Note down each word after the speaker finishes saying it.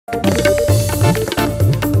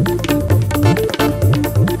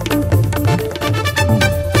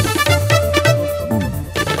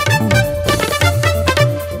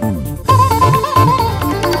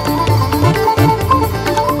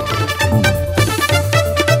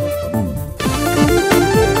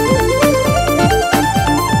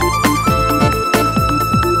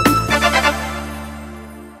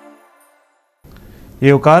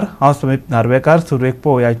येवकार हांव सुमित नार्वेकार. सुरवेक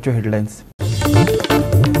पळोवया हेडलायन्स.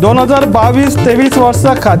 2022-23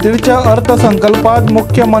 वर्सा खातीरच्या अर्थसंकल्पात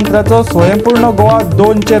मुख्यमंत्र्याचो स्वयंपूर्ण गोवा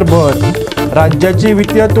 2 चेर भर. राज्याची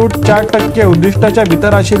वित्तीय तूट 4% उद्दिष्टाच्या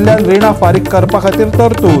भितर आशिल्ल्यान रिणां फारीक करपा खातीर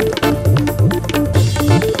तरतूद.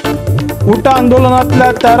 उटा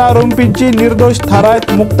आंदोलनांतल्या 13 आरोपींची निर्दोष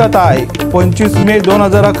थारायत मुक्तताय. 25 मे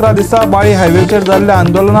 2011 दिसा बाळी हायवेचेर जाल्ल्या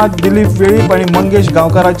आंदोलनात दिलीप वेळीप आनी मंगेश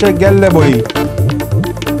गांवकाराचे गेल्ले बळी.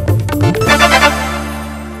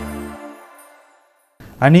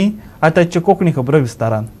 आनी आतांचे कोंकणी खबरो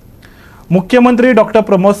विस्तारान. मुख्यमंत्री डॉ.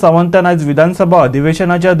 प्रमोद सावंतान आयज विधानसभा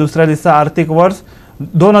अधिवेशनाच्या दुसऱ्या दिसा आर्थीक वर्स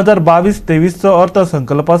 2022-23 चो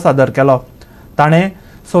अर्थसंकल्प सादर केलो. ताणें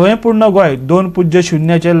स्वयंपूर्ण गोंय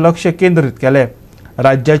 2.0 चे लक्ष्य केंद्रीत केले.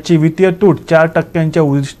 राज्याची वित्तीय तूट 4%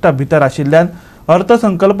 उद्दिष्टा भितर आशिल्ल्यान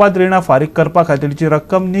अर्थसंकल्पात रिणां फारीक करपा खातीरची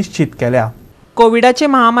रक्कम निश्चित केल्या. कोविडाचे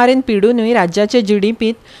महामारीन पिडूनय राज्याचे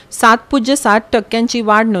जीडीपीत 7.7%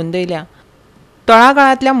 वाढ नोंदयल्या.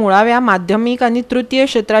 तळागाळांतल्या मुळाव्या माध्यमीक आनी तृतीय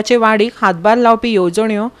क्षेत्राचे वाडीक हातभार लावपी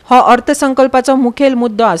येवजण्यो हो अर्थसंकल्पाचो मुखेल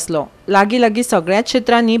मुद्दो आसलो. लागीं सगळ्याच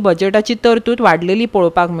क्षेत्रांनी बजेटाची तरतूद वाडलेली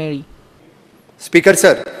पळोवपाक मेळ्ळी. Speaker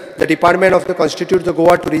sir, the department of the constitutes the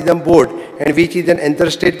Goa Tourism Board and which is an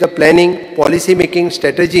interstate the planning, policy making,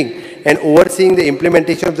 strategy and overseeing the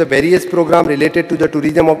implementation of the various programs related to the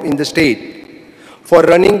tourism in the state. For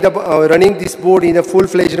running this board in a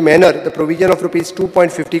full-fledged manner, the provision of rupees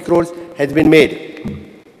 2.50 crores has been made.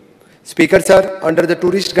 Speaker sir, under the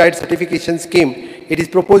tourist guide certification scheme, it is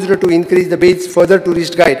proposed to increase the base further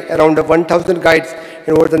tourist guide around 1,000 guides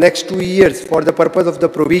and over the next 2 years for the purpose of the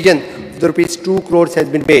provision of the rupees 2 crores has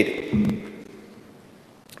been made.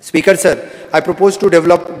 Speaker sir, I propose to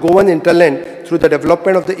develop Goan hinterland through the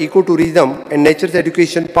development of the ecotourism and nature's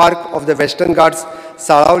education park of the Western Ghats,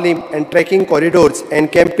 Salavlim and trekking corridors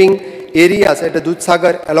and camping areas at the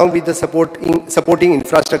Dudhsagar along with the supporting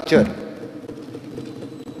infrastructure.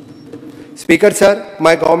 Speaker sir,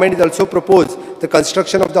 my government is also proposed the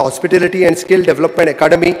construction of the Hospitality and Skill Development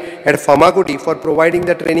Academy at Famagudi for providing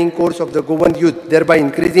the training course of the Goan youth, thereby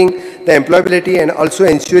increasing the employability and also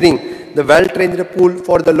ensuring the well-trained pool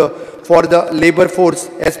for the labor force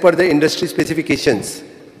as per the industry specifications.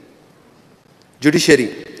 Judiciary.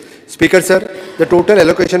 Speaker sir, the total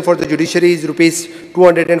allocation for the judiciary is rupees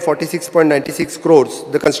 246.96 crores.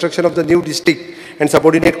 The construction of the new district and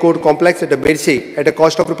subordinate court complex at the Mersey at a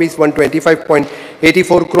cost of rupees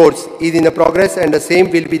 125.84 crores is in the progress and the same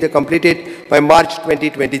will be completed by March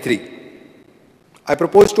 2023. I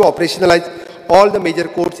propose to operationalize all the major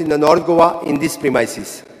courts in the North Goa in these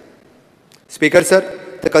premises. Speaker sir,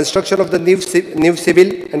 the construction of the new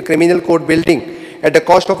civil and criminal court building at the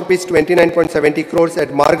cost of rupees 29.70 crores at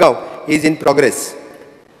Margao is in progress.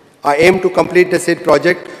 I aim to complete the said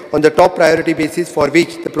project on the top priority basis for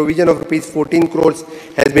which the provision of rupees 14 crores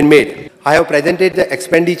has been made. I have presented the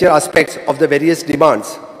expenditure aspects of the various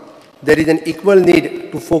demands. There is an equal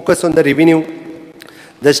need to focus on the revenue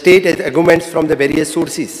the state has arguments from the various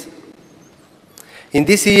sources. In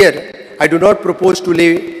this year, I do not propose to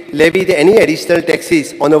levy any additional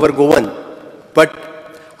taxes on our Goan, but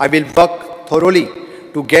I will work thoroughly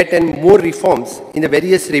to get more reforms in the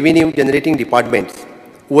various revenue generating departments.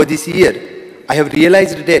 Over this year, I have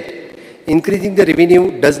realized that increasing the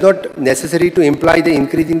revenue does not necessarily to imply the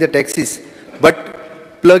increasing the taxes,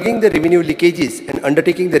 but plugging the revenue leakages and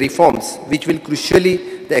undertaking the reforms which will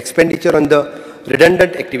crucially the expenditure on the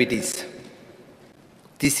redundant activities.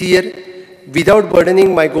 This year, without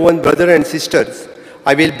burdening my Goan brothers and sisters,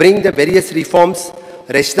 I will bring the various reforms,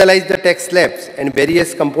 rationalize the tax slabs and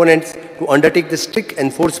various components to undertake the strict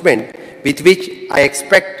enforcement with which I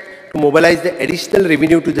expect to mobilize the additional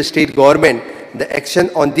revenue to the state government. The action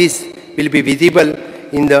on this will be visible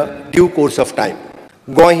in the due course of time.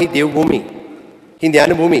 Goa ही देवभूमी, ही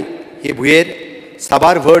ज्ञानभूमी, ही भुयेर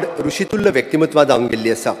साबार व्हड ऋषितुल्य व्यक्तिमत्वां जावन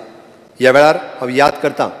गेल्ली आसा. ह्या वेळार हांव याद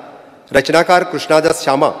करतां रचनाकार कृष्णादास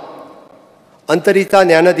श्यामा, अंतरिता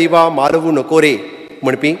ज्ञानदिवा मालवू नकोरे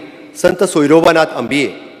म्हणपी संत सोयरोबानाथ अंबिये,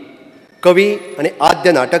 कवी आनी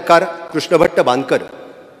आद्य नाटककार कृष्णभट्ट बांदकर,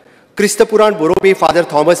 क्रिस्तपुराण बरोवपी फादर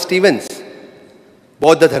थॉमस स्टीव्हन्स,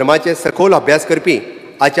 बौद्ध धर्माचे सखोल अभ्यास करपी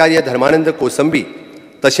आचार्य धर्मानंद कोसंबी,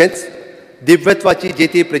 तशेंच दिव्यत्वाची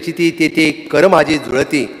जेती प्रचिती तेती कर माझी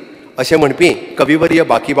जुळती अशें म्हणपी कविवर्य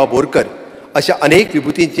बाकीबाब बोरकर अशा अनेक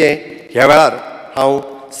विभुतींचे ह्या वेळार हांव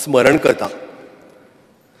स्मरण करतां.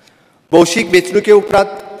 भौशीक वेंचणुके उपरांत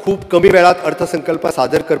खूब कमी वेळात अर्थसंकल्प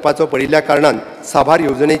सादर करपाचो पडिल्ल्या कारणान साबार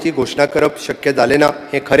येवजणेची घोशणा करप शक्य जालें ना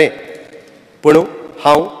हें खरें. पूण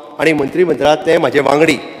हांव आनी मंत्रिमंडळांतले म्हाजे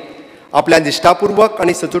वांगडी आपल्या निश्ठापूर्वक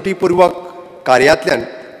आनी सचोटीपूर्वक कार्यांतल्यान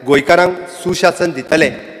गोंयकारांक सुशासन दितले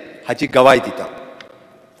हाची गवाय दिता.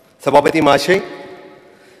 सभापती महाशय,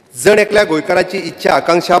 जण एकल्या गोंयकाराची इच्छा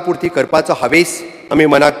आकांक्षा पुर्ती करपाचो हावेस आमी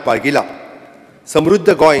मनाक बाळगिला. समृद्ध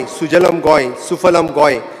गोंय, सुजलम गोंय, सुफलम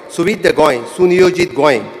गोंय, सुविद्य गोंय, सुनियोजीत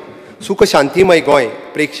गोंय, सुख शांतीमय गोंय,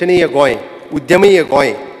 प्रेक्षणीय गोंय, उद्यमीय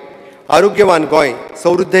गोंय, आरोग्यवान गोंय,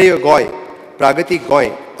 समृद्धय गोंय, प्रागतीक गोंय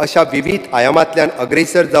अशा विविध आयामांतल्यान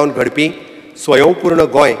अग्रेसर जावन घडपी स्वयंपूर्ण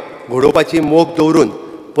गोंय घडोवपाची मोख दवरून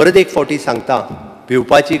परत एक फावटी सांगता,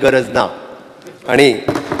 भिवपाची गरज ना. आनी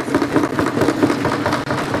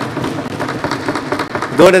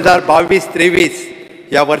 2022-23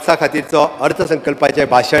 ह्या वर्सा खातीरचो अर्थसंकल्पाचें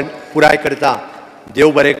भाशण पुराय करता.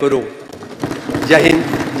 देव बरें करूं. जय हिंद,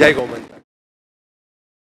 जय गोमंतक.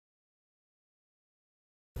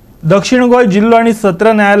 दक्षिण गोंय जिल्हो आणि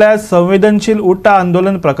सत्र न्यायालयात संवेदनशील उट्टा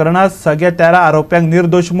आंदोलन प्रकरणात सगळ्या 13 आरोप्यांक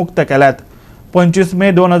निर्दोष मुक्त केल्यात. 25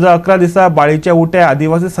 मे 2011 दिसा बाळीच्या उट्या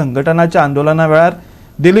आदिवासी संघटनाच्या आंदोलना वेळार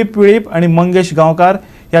दिलीप पिळीप आणि मंगेश गांवकार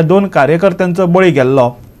ह्या 2 कार्यकर्त्यांचो बळी गेल्लो.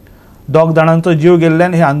 2 जाणांचो जीव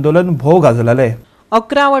गेल्ल्यान हे आंदोलन भोव गाजलेले.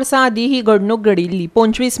 11 वर्सां आदी ही घडणूक घडिल्ली.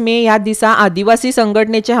 25 मे ह्या दिसा आदिवासी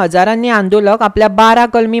संघटनेचे हजारांनी आंदोलक आपल्या 12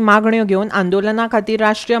 कलमी मागण्यो घेवन आंदोलना खातीर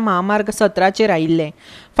राष्ट्रीय महामार्ग 17चेर आयिल्ले.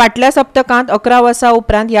 फाटल्या सप्तकांत 11 वर्सां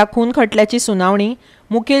उपरांत ह्या खून खटल्याची सुनावणी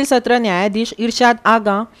मुखेल सत्र न्यायाधीश इर्शाद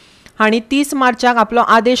आगा हांणी 30 मार्चाक आपलो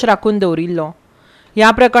आदेश राखून दवरिल्लो. ह्या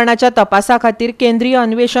प्रकरणाच्या तपासा खातीर केंद्रीय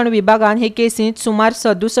अन्वेषण विभागान हे केसींत सुमार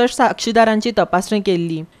 67 साक्षीदारांची तपासणी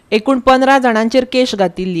केल्ली. एकूण 15 जाणांचेर केस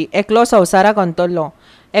घातिल्ली. एकलो संवसाराक अंतरलो,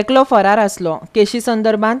 एकलो फरार आसलो. केशी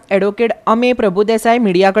संदर्भात ॲडव्होकेट अमे प्रभुदेसाय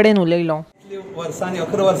मिडिया कडेन उलयलो.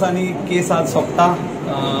 11 वर्सांनी केस आज सोंपता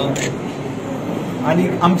आनी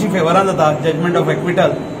आमची फेवरान जाता. Judgement of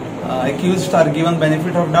acquittal. accused are given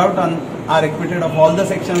benefit of doubt and are acquitted of all the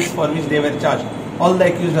sections for which they were charged. All the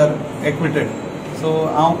accused are acquitted. So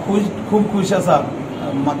हांव खूब खुश आसा.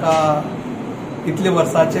 म्हाका इतले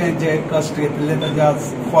वर्साचे जे कश्ट घेतले ताचे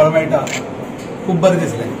आज फळ मेळटा. खूब बरें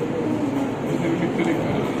दिसलें.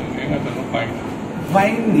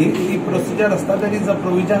 फायन न्ही, ही प्रोसिजर आसता. There is a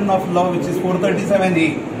provision of law which is 437A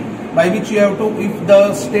by which you have to, if the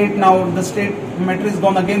state matter is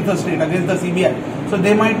gone against the state, against the CBI, so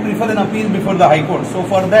they might prefer an appeal before the High Court. So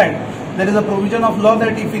for that, there is a provision of law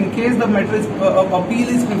that if in case the matter is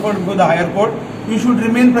appeal is preferred before the higher court, you should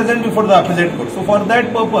remain present before the appellate court. So for that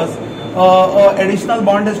purpose, additional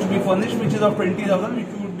bond has to be furnished, which is of 20,000,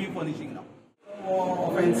 which you would be furnishing now.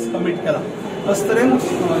 Offence commit केला. तस तरेन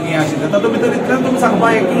हें आशिल्लें. तातूंत भितर इतलें तुमकां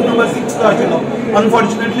सांगपाक एक्यूज नंबर 6 जो आशिल्लो,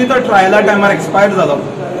 अनफॉर्च्युनेटली तो ट्रायला टायमार एक्सपायर जालो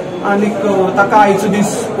आनीक ताका आयचो दीस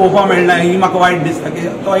पळोवपाक मेळना. ही म्हाका वायट दिसता की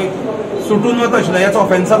तो एक सुटून वता आशिल्लो. ह्याच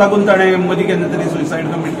ऑफेन्सा लागून ताणें मदीं केन्ना तरी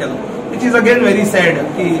सुसायड कमीट केलो, which is again very sad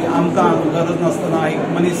की आमकां गरज नासतना एक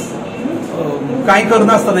मनीस कांय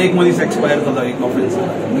करनासतना एक मनीस एक्सपायर जालो एक ऑफेन्स.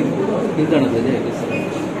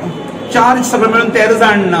 4 सगळे मेळून 13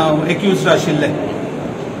 जाण एक्युज्ड आशिल्ले.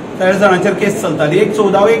 13 जाणांचेर केस चलताली. एक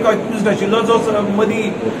 14वे एक एक्युज्ड आशिल्लो जो मदीं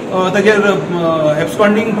ताचेर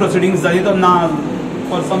एब्सकॉन्डिंग प्रोसिडींग्स जाली. तो ना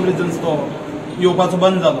फॉर सम रिजन्स तो येवपाचो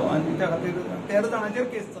बंद जालो आनी त्या खातीर 13 जाणांचेर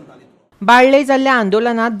केस चलताली. बाळ्ळे जाल्ल्या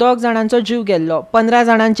आंदोलनात 2 जाणांचो जीव गेल्लो. 15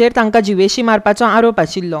 जाणांचेर तांकां जिवेशी मारपाचो आरोप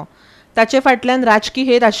आशिल्लो. ताचे फाटल्यान राजकीय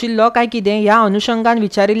हेत आशिल्लो काय कितें ह्या अनुशंगान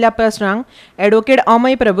विचारिल्ल्या प्रस्नांक ॲडव्होकेट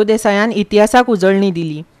अमय प्रभुदेसायान इतिहासाक उजळणी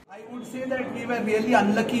दिली. Say that we were really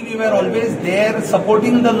unlucky. We were always there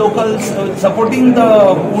supporting the locals, supporting the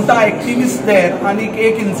UTA activists there. आणि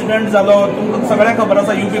एक इन्सिडेंट जालो, तुमकां सगळ्यांक खबर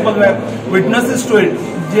आसा. You people where विटनेसीस to it.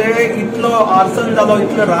 जे इतलो आर्सन जालो,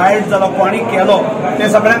 इतलो रायट जालो, कोणी केलो ते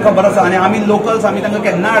सगळ्यांक खबर आसा. आनी आमी लोकल्स आमी तांकां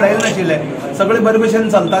केन्ना आडायले नाशिल्ले. सगळे बरे भशेन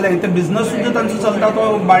चलताले. ते बिझनस सुद्दां तांचो चलता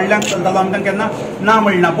तो बाळल्यांक चलतालो. आमी तांकां केन्ना ना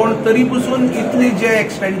म्हणना. पूण तरी पसून इतली जे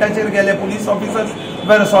एक्सटेंटाचेर गेले, police officers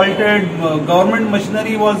where assaulted, government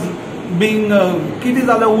machinery was being कितें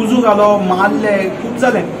जालें, उजू घालो, मारले, खूब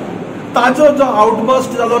जालें. ताचो जो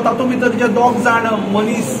आउटबस्ट जालो तातूंत भितर जे 2 जाण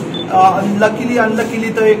मनीस अनलकिली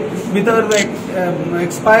थंय भितर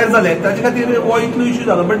एक्सपायर जाले, ताचे खातीर हो इतलो इश्यू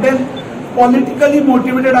जालो. But then politically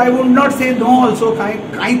motivated I would not say no also.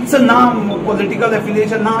 कांयच ना पॉलिटिकल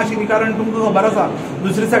एफिलिएशन ना आशिल्ली. कारण तुमकां खबर आसा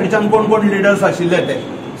दुसरे सायडीच्यान कोण कोण लिडर्स आशिल्ले ते.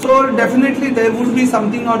 So definitely there would be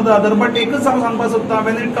something or the other, but एकच हांव सांगपाक सोदता,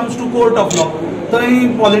 when it comes to court of law, थंय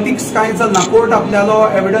पॉलिटिक्स कांय चलना. कोर्ट आपल्यालो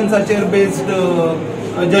एविडन्साचेर बेस्ड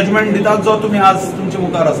जजमेंट दितात जो तुम्ही आज तुमचे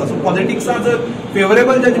मुखार आसा. सो पॉलिटिक्सान जर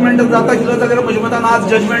फेवरेबल जजमेंट जाता आशिल्लो जाल्यार म्हज्या मतान आज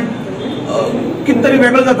जजमेंट कितें तरी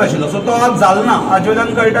वेगळो जाता आशिल्लो. सो तो आज जालना. हाजे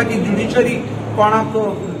वयल्यान कळटा की ज्युडिशरी कोणाक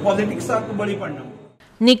पॉलिटिक्साक बळी पडना.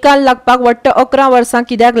 निकाल लागपाक वट्ट 11 वर्सां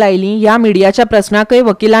कित्याक लायली ह्या मिडियाच्या प्रस्नाकय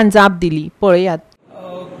वकिलान जाप दिली. पळयात.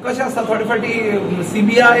 कशें आसता, थोडे फाटी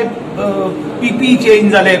CBI PP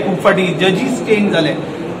चेंज जाले, खूब फाटी जजीस चेंज जाले.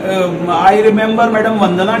 आय रिमेंबर मॅडम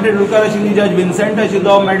वंदना टेडुलकर आशिल्ली जज, विन्सेंट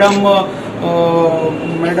आशिल्लो, मॅडम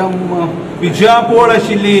विजया पोळ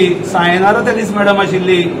आशिल्ली, सायनारा तेलीस मॅडम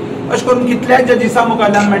आशिल्ली. अशें करून कितल्याच जजीसा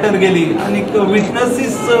मुखारल्यान मॅटर गेली. आनी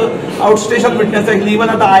विटनसीस आउटस्टेशन विटनस आशिल्ली. इवन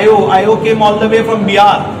आतां आयो came all the way from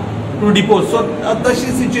Bihar to depots. So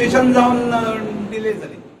तशी सिच्युएशन जावन डिले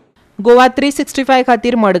जाली. गोवा 365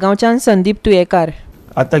 खातीर मडगांवच्यान संदीप तुयेकार.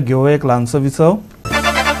 आता घेवया एक ल्हानसो विसव.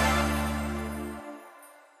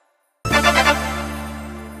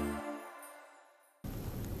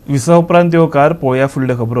 विसव उपरांत येवकार पळोवया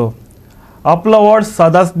फुडल्यो खबरो. आपलो वॉर्ड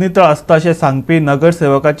सदांच नितळ आसता अशें सांगपी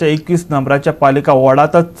नगरसेवकाच्या 21 नंबराच्या पालिका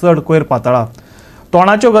वॉर्डांतच चड कोयर पातळ्ळा.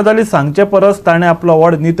 तोंडाच्यो गजाली सांगचे परस ताणें आपलो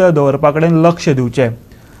वॉर्ड नितळ दवरपा कडेन लक्ष दिवचें.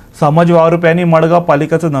 समाज वावुरप्यांनी मडगांव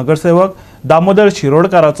पालिकेचो नगरसेवक दामोदर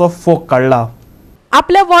शिरोडकाराचो फोग काडला.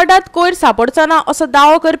 आपल्या वॉर्डात कोयर सापडचो ना असो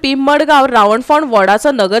दावो करपी मडगांव रावणफोंड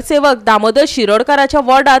वॉर्डाचो नगरसेवक दामोदर शिरोडकाराच्या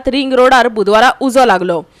वॉर्डात रिंग रोडार बुधवारा उजो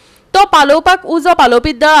लागलो. तो पालोवपाक उजो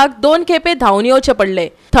पालोवपी दळाक 2 खेपे धांवन येवचे पडले.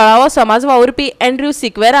 थळावो समाज वावुरपी एंड्र्यू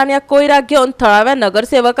सिक्वेरान ह्या कोयराक घेवन थळाव्या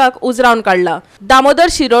नगरसेवकाक उजरावन काडला. दामोदर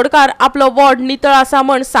शिरोडकार आपलो वॉर्ड नितळ आसा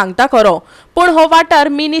म्हण सांगता खरो, पूण हो वाठार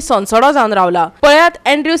मिनी सोंसडो जावन रावला. पळयात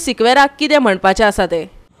एंड्र्यू सिक्वेराक कितें म्हणपाचें आसा ते.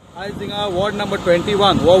 आयज हिंगा वॉर्ड नंबर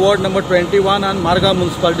 21 हो वॉर्ड नंबर 21 आनी मारगांव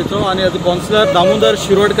म्युनिसिपालिटीचो आनी हाजो कावन्सिलर दामोदर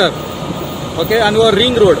शिरोडकर. ओके, आनी हो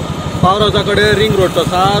रिंग रोड पावर हावसा कडेन रिंग रोडचो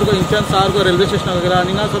सारको हिंगच्यान सारको रेल्वे स्टेशना वगैरे.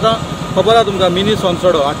 आनी हिंगा सदां खबर आहा तुमकां मिनी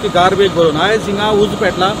सोंसडो आख्खी गार्बेज भरून. आयज हिंगा उज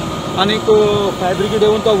पेटला आनी फायर ब्रिगेड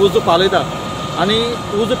येवन तो उज पालयता आनी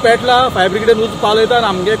उज पेटला, फायर ब्रिगेडीन उज पालयता आनी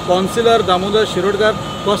आमगे councillor Damodar Shirodkar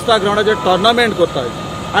Costa ग्राउंडाचेर tournament करता.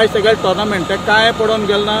 आयज तेगेले टोर्नामेंट ते कांय पडोवन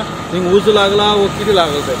गेल ना, हिंग उज लागला वो कितें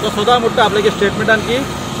लागला ते. तो सदां म्हणटा आपल्यागे स्टेटमेंटान की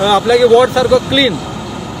आपल्यागे वॉर्ड सारको क्लीन,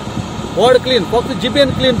 वॉर्ड क्लीन, फक्त जिपेन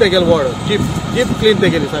क्लीन तेगेलो वॉर्ड, जीप क्लीन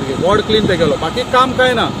तेगेली सारकी, वॉर्ड क्लीन तेगेलो, बाकी काम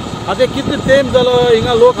कांय ना. आतां कितले तेंप जालो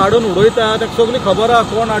हिंगा लोक हाडून उडयता, ताका सगळी खबर आहा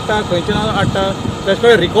कोण हाडटा खंयच्यान हाडटा. तेजे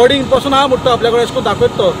कडेन रिकॉर्डिंग पासून हांव म्हणटा आपल्या कडेन अशें करून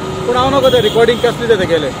दाखयता तो, पूण हांव नकळो ते रिकॉर्डिंग कसली ते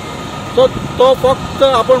तेगेले. सो तो फक्त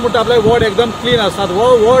आपण म्हणटा आपल्या वॉर्ड एकदम क्लीन आसता. हो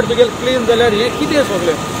वॉर्ड तुगेले क्लीन जाल्यार हें कितें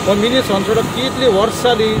सगळें. हो मिनी सोंसडो कितली वर्सां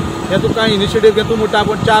जाली, हें तूं कांय इनिशिएटीव घेतून म्हणटा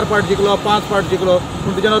आपूण 4 पार्ट जिखलो 5 पार्ट जिखलो,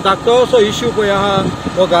 पूण तुज्यान धाकटो असो इश्यू पळय आहा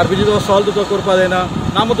हो गार्बेजीचो सॉल्व तुका करपा जायना.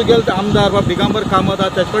 ना मग तुगेले ते आमदार वा दिगंबर कामत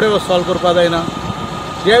आहा तेजे कडेन सॉल्व करपा जायना.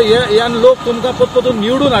 ह्यान लोक तुमकां परतून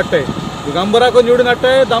निवडून हाडटाय, दिगंबराको निवडून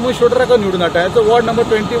हाडटाय, दामू शिरोडकाराको निवडून हाडटाय. तो वॉर्ड नंबर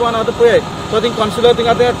 21 आतां पळय तो थिंग कावन्सिलर थिंग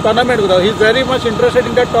आतां टोर्नामेंट करता. He is very much interested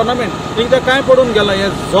in that tournament. Thing ते कांय पडून गेल ना, हें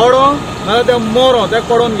जोडो नाल्यार ते मोरो ते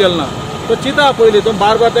पडोवन गेल ना. तो चिता पयलीं तो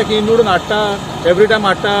बार ताका निवडून हाडटा, एवरी टायम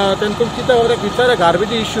हाडटा, तेन्ना तुमी चिता ताका विचारा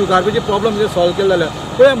गार्बेजी इश्यू गार्बेजी प्रॉब्लम कितें सॉल्व केले जाल्यार.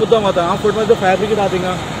 पळया मुद्दम आतां हांव फुटबॉल फायर ब्रिगेड आहा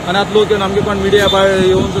थिंगा आनी आतां लोक येवन आमगे कोण मिडिया बाय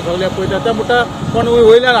येवन सगळे पळयता ते म्हणटा कोण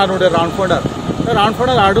वयल्यान हाडून उडय रावंड फोंडार. त्या रावंड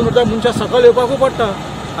फोंडार हाडून उडटा मनशां सकयल येवपाकूय पडटा.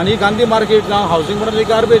 आनी ही गांधी मार्केट जावं हावसिंग बोर्डाची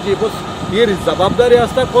गार्बेज ही जबाबदारी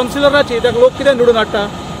आसता कावन्सिलराची. ताका लोक कितें निवडून हाडटा.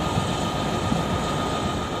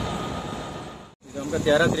 आमकां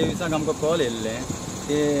 13-23 आमकां कॉल येयल्ले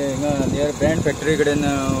की हिंगा नियर ब्रँड फॅक्टरी कडेन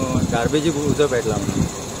गार्बेजीक उजो पेटला म्हणून.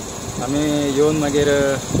 आमी येवन मागीर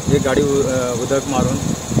एक गाडी उदक मारून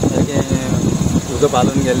सारकें उजो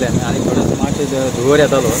पालून गेल्ले आमी आनी थोडे मातशें धुंवर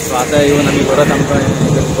येतालो. सो आतां येवन आमी परत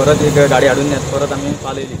आमकां परत एक गाडी हाडून येत परत आमी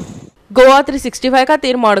पालयली. गोवा 365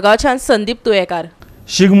 खातीर मडगांवच्यान संदीप तुयेकार.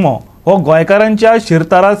 शिगमो हो गोंयकारांच्या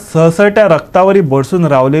शिरतारात सहसळट्या रक्तावरी भरसून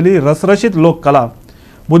रावलेली रसरशीत लोककला.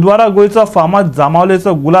 बुधवारा गोंयचो फामाद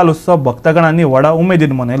जामावलेचो गुलाल उत्सव भक्तगणांनी व्हडा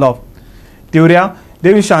उमेदीन मनयलो. तिवऱ्या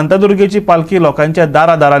देवी शांतादुर्गेची पालखी लोकांच्या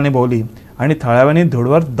दारादारांनी भोवली आनी थळाव्यांनी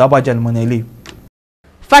धुळवर दबाज्यान मनयली.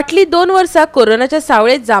 फाटली 2 वर्सां कोरोनाच्या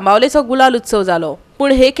सावळेत जामावलेचो गुलाल उत्सव जालो,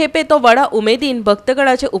 पूण हे खेपे तो व्हडा उमेदीन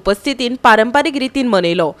भक्तगणाचे उपस्थितीन पारंपारीक रितीन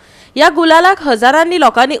मनयलो. ह्या गुलालाक हजारांनी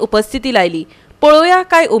लोकांनी उपस्थिती लायली. पळोवया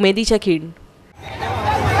कांय उमेदीचे खीण.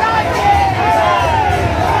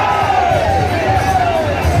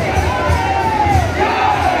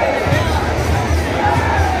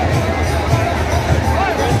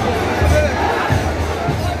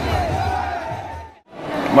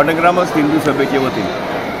 मडग्रामस्थ हिंदू सभेचे वतीन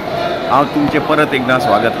हांव तुमचें परत एकदां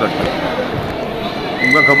स्वागत करता।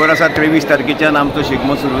 तुमकां खबर आसा 23 तारखेच्यान आमचो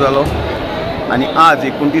शिगमो सुरू जालो आनी आज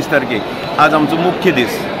 29 तारखेक आज आमचो मुख्य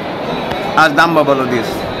दीस। आज दामबाबालो दीस,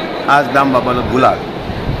 आज दामबाबालो गुलाल,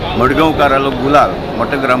 मडगांवकारालो गुलाल,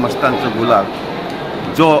 मठग्रामस्थांचो गुलाल,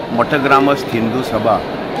 जो मठग्रामस्थ हिंदू सभा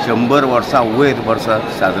 100 वर्सां वयर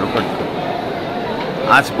साजरो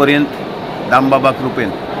करता। आज पर्यंत दामबाबा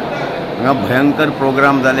कृपेन हांगा भयंकर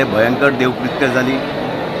प्रोग्राम जाले, भयंकर देवकृत्य जाली।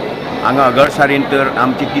 हांगा अगडसारीन तर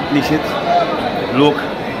आमचे कितलीशीच लोक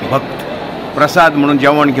भक्त प्रसाद म्हणून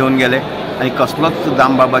जेवण घेवन गेले आनी कसलोच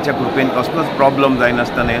दामबाबाच्या कृपेन कसलोच प्रॉब्लम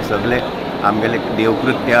जायनासतना हे सगळे आमगेले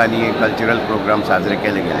देवकृत्य आनी कल्चरल प्रोग्राम साजरे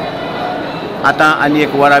केले गेले। आतां आनी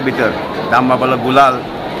एक वरा भितर दामबाबालो गुलाल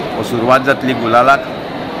हो सुरवात जातली गुलालाक।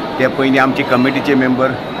 ते पयलीं आमचे कमिटीचे मेंबर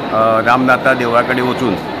रामनाथा देवळा कडेन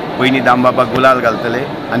वचून पयलीं दामबाबा गुलाल घालतले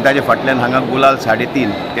आनी ताजे फाटल्यान हांगा गुलाल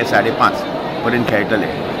 3:30 ते 5:30 पर्यंत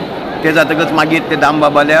खेळटले। ते जातकच मागीर ते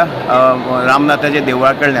दामबाबाल्या रामनाथाच्या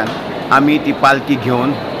देवळा कडल्यान आमी ती पालखी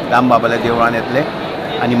घेवन दामबाबाल्या देवळान येतले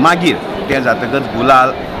आनी मागीर ते जातकच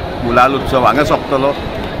गुलाल उत्सव हांगा सोंपतलो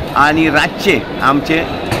आनी रातचे आमचे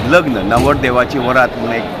लग्न नवरदेवाची वरात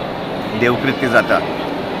म्हणून एक देवकृत्य जाता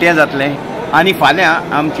तें जातलें आनी फाल्यां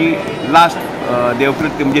आमची लास्ट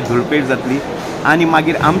देवकृत्य म्हणजे धुळपेट जातली आनी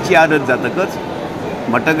मागीर आमची आदत जातकच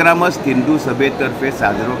मठग्रामस्थ हिंदू सभे तर्फे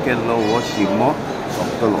साजरो केल्लो हो शिगमो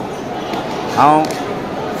सोंपतलो। हांव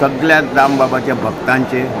सगळ्या दामबाबाच्या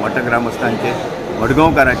भक्तांचे, मठग्रामस्थांचे,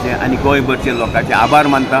 मडगांवकाराचे आनी गोंयभरचे लोकांचे आभार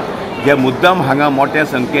मानता जे मुद्दम हांगा मोठ्या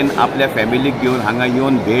संख्येन आपल्या फॅमिलीक घेवन हांगा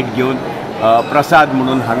येवन भेट घेवन प्रसाद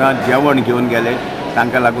म्हणून हांगा जेवण घेवन गेले।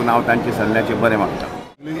 तांकां लागून हांव तांचे सल्ल्याचे बरें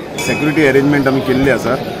मागता। सेक्युरिटी अरेंजमेंट आमी केल्ली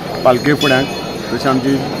आसा पालखे फुड्याक, तशें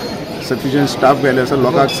आमची सफिशियंट स्टाफ गेले आसा,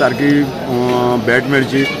 लोकांक सारकी भेट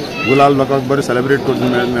मेळची, गुलाल लोकांक बरें सेलेब्रेट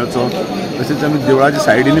करून मेळचो। तशेंच आमी देवळाच्या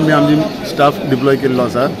सायडीनी बी आमची स्टाफ डिप्लॉय केल्लो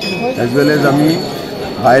आसा, एज वेल एज आमी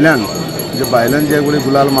भायल्यान जे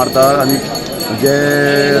गुलाल मारता आनी जे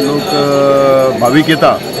लोक भावीक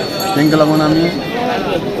येता तांकां लागून आमी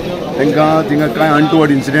तांकां थिंगा कांय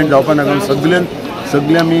अनटुवर्ड इन्सिडेंट जावपा नाका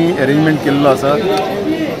सगळे आमी अरेंजमेंट केल्लो आसा।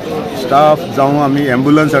 स्टाफ जावं आमी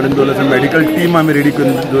एम्बुलन्स हाडून दवरले आसा, मेडिकल टीम आमी रेडी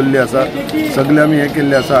करून दवरली आसा, सगळे आमी हें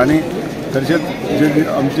केल्लें आसा। आनी तशेंच जे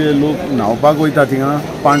आमचे लोक न्हांवपाक वयता थिंगा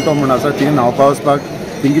पांटो म्हूण आसा, थिंगा न्हांवपाक वचपाक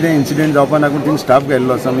थिंग कितें इन्सिडेंट जावपा ना पूण थिंगा स्टाफ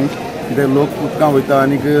गेल्लो आसा आमी, कित्याक लोक उदकां वयता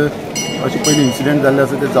आनीक अशें पयलीं इन्सिडेंट जाल्ले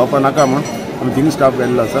आसा ते जावपा नाका म्हूण आमी थिंगा स्टाफ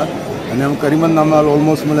गेल्लो आसा। आनी आमी करिमन नामाल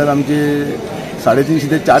ऑलमोस्ट म्हणल्यार आमचे 350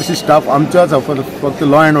 ते 400 स्टाफ आमचो आसा फक्त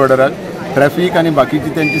लॉ अँड ऑर्डराक। ट्रॅफिक आनी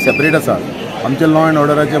बाकीची तेंची सेपरेट आसा। आमचे लॉ अँड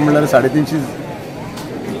ऑर्डराचे म्हणल्यार 350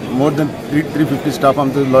 मोर दॅन 350 स्टाफ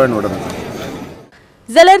आमचो लॉ अँड ऑर्डर आसा।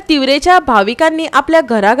 जाल्यार तिवरेच्या भाविकांनी आपल्या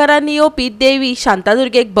घराघरांनी येवपी देवी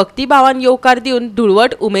शांतादुर्गेक भक्तिभावान येवकार दिवन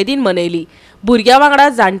धुळवट उमेदीन मनयली। भुरग्यां वांगडा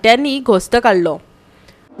जाणट्यांनी घोस्त काडलो।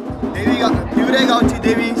 तिवरे गांवची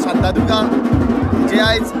देवी शांतादुर्गा जे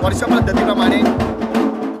आयज वर्ष पद्दती प्रमाणे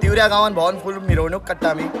तिवऱ्या गांवांत भोंवन फूल मिरवणूक काडटा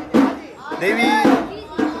आमी। देवी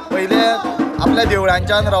पयले आपल्या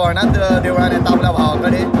देवळांच्यान रवणात देवळान येता आपल्या भावा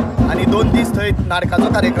कडेन आनी 2 दीस थंय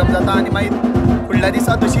नाटकाचो कार्यक्रम जाता आनी मागीर फुडल्या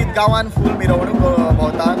दिसा तशीच गांवांत फूल मिरवणूक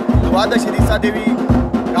भोंवता। द्वादशी दिसा देवी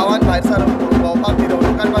गांवांत भायर भोंवपाक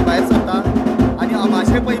मिरवणूक काडपाक भायर सरता आनी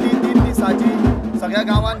अमाशे पयलीं 3 दिसाची सगळ्या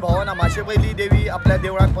गांवांत भोंवन अमाशे पयलीं देवी आपल्या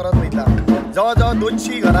देवळान परत वयता। जवळ जवळ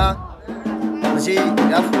 200 घरां अशी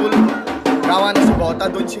ह्या फूल गांवांत अशी भोंवता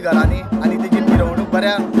 200 घरांनी आनी तेजी मिरवणूक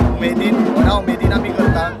बऱ्या उमेदीन व्हडा उमेदीन आमी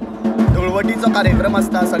करता। धुळवटीचो कार्यक्रम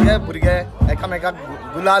आसता, सगळे भुरगे एकामेकाक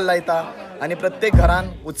गुलाल लायता आनी प्रत्येक घरान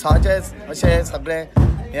उत्साहाचे अशें सगळें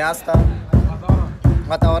हें आसता,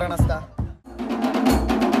 वातावरण आसता।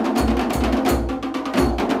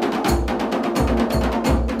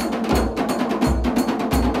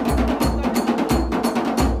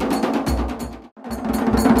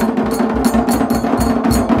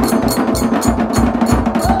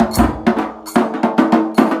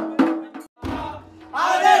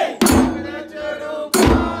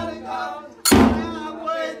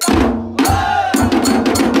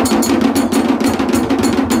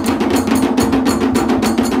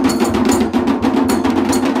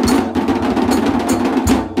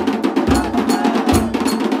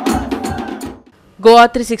 गोवा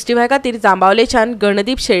 365 खातीर जांबावलेच्यान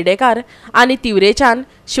गणदीप शेर्डेकार आनी तिवरेच्यान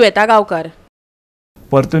श्वेता गांवकार।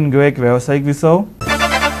 परतून घेऊ एक व्यावसायिक विसव।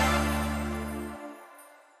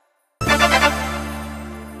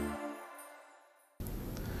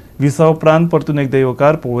 विसव उपरांत परतून एकदा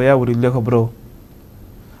येवकार पळोवया उरिल्ल्यो खबरो।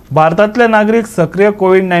 भारतांतले नागरीक सक्रिय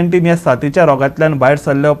कोविड-19 ह्या साथीच्या रोगांतल्यान भायर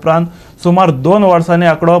सरले उपरांत सुमार 2 वर्सांनी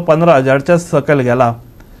आंकडो 15,000च्या सकयल गेला।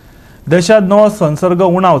 देशात नवो संसर्ग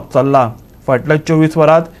उणावत चल्ला. फाटल्या 24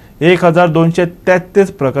 वरात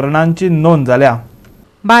 1233 प्रकरणांची नोंद जाल्या.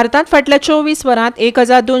 भारतात फाटल्या 24 वरात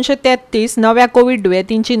 1233 नव्या कोविड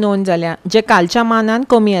दुयेंतींची नोंद जाल्या, जे कालच्या मानान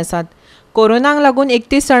कमी आसात. कोरोनाक लागून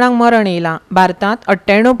 31 जाणांक मरण येयलां. भारतात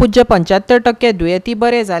 98.75% दुयेंती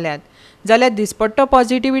बरे जाल्यात. जाल्यार दिसपट्टो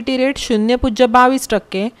पॉझिटिव्हिटी रेट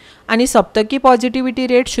 0.22% आणि सप्तकी पॉझिटिव्हिटी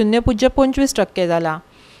रेट 0.25% जाला.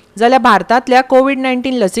 जाल्यार भारतांतल्या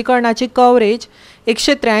कोविड-19 लसीकरणाची कव्हरेज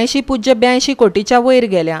 183.82 कोटीच्या वयर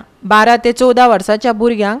गेल्या. 12 ते 14 वर्साच्या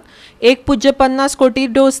भुरग्यांक 1.50 कोटी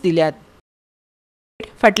डोस दिल्यात.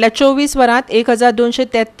 फाटल्या 24 वरात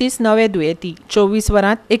 1233 नवे दुयेंती, 24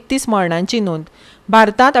 वरात 31 मरणांची नोंद.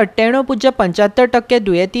 भारतात 98.75%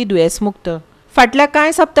 दुयेंती दुयेंसमुक्त. फाटल्या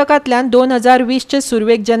कांय सप्तकांतल्यान 2020चे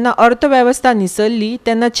सुरवेक जेन्ना अर्थवेवस्था निसरली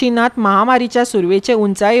तेन्ना चीनात महामारीच्या सुरवेचे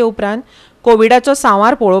उंचाये उपरांत कोविडाचो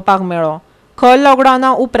सांवार पळोवपाक मेळ्ळो. खर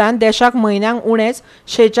लॉकडावना उपरांत देशाक म्हयन्याक उणेच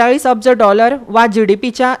 $46 अब्ज वा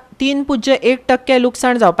GDPच्या 3.1%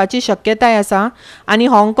 लुकसाण जावपाची शक्यताय आसा आनी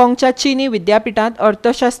हाँगकाँगच्या चीनी विद्यापीठांत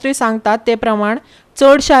अर्थशास्त्री सांगतात ते प्रमाण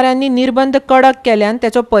चड शारांनी निर्बंध कडक केल्यान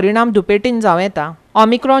त्याचो परिणाम दुपेटीन जावं येता.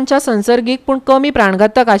 ओमिक्रॉनच्या संसर्गीक पूण कमी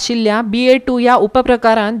प्राणघातक आशिल्ल्या BA2 ह्या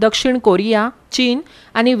उपप्रकारान दक्षिण कोरिया, चीन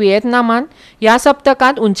आनी व्हिएतनामान ह्या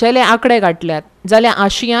सप्तकांत उंचेले आंकडे गाठल्यात. जाल्यार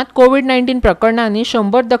आशियांत कोविड-19 प्रकरणांनी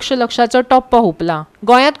 100 दशलक्षाचो टप्पो हुंपला.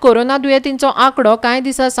 गोंयांत कोरोना दुयेंतींचो आंकडो कांय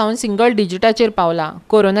दिसा सावन सिंगल डिजिटाचेर पावला.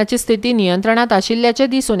 कोरोनाची स्थिती नियंत्रणात आशिल्ल्याचे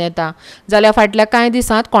दिसून येता. जाल्यार फाटल्या कांय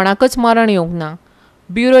दिसांत कोणाकच मरण येवंक ना.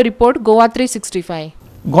 Bureau report GOA365.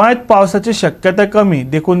 गोंयांत पावसाची शक्यताय कमी.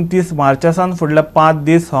 देखून 30 मार्चासान फुडल्या 5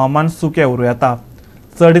 दीस हवामान सुकें उरूं येता.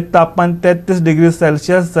 चडीत तापमान 33 डिग्री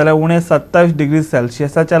सेल्सियस जाल्यार उणें 27 डिग्री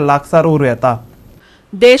सेल्सियसाच्या लागसार उरूं येता.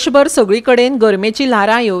 देशभर सगळी कडेन गरमेची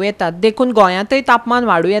ल्हारां येवं येतात. देखून गोंयांतय तापमान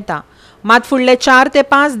वाडूं येता. मात फुडले 4 ते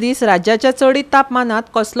 5 दीस राज्याच्या चडीत तापमानात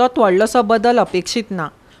कसलोच व्हडलोसो बदल अपेक्षीत ना.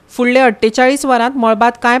 फुडले 48 वरांत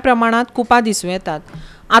मळबात कांय प्रमाणात कुपां दिसूं येतात.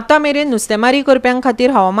 आतां मेरेन नुस्तेमारी करप्यां खातीर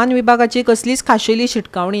हवामान विभागाची कसलीच खाशेली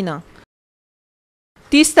शिटकावणी ना.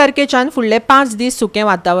 30 तारखेच्यान फुडले 5 दीस सुकें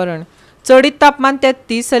वातावरण. चडीत तापमान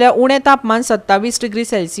 33 जाल्यार उणें तापमान 27 डिग्री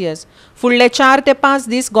सेल्सियस. फुडले 4 ते 5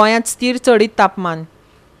 दीस गोंयांत स्थिर चडीत तापमान.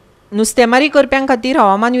 नुस्तेमारी करप्यां खातीर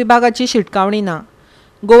हवामान विभागाची शिटकावणी ना.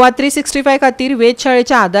 GOA365 खातीर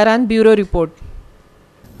वेधशाळेच्या आदारान ब्युरो रिपोर्ट.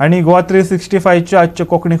 आणि GOA365च्यो आजच्यो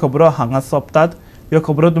कोंकणी खबरो हांगाच सोंपतात. ह्यो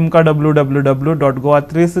खबरो तुमकां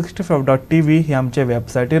www.goa365.tv ही आमचे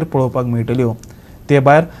वेबसायटीर पळोवपाक मेळटल्यो. ते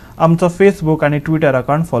भायर आमचो फेसबूक आनी ट्विटर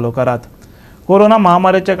अकावंट फॉलो करात. कोरोना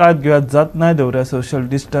महामारीच्या काळात घेयात जतनाय दवऱ्या, सोशल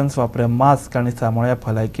डिस्टन्स वापऱ्या, मास्क आनी सांबाळ्या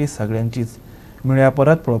भलायकी सगळ्यांचीच. मेळया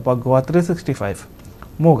परत पळोवपाक GOA365.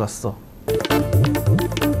 मोग आसचो.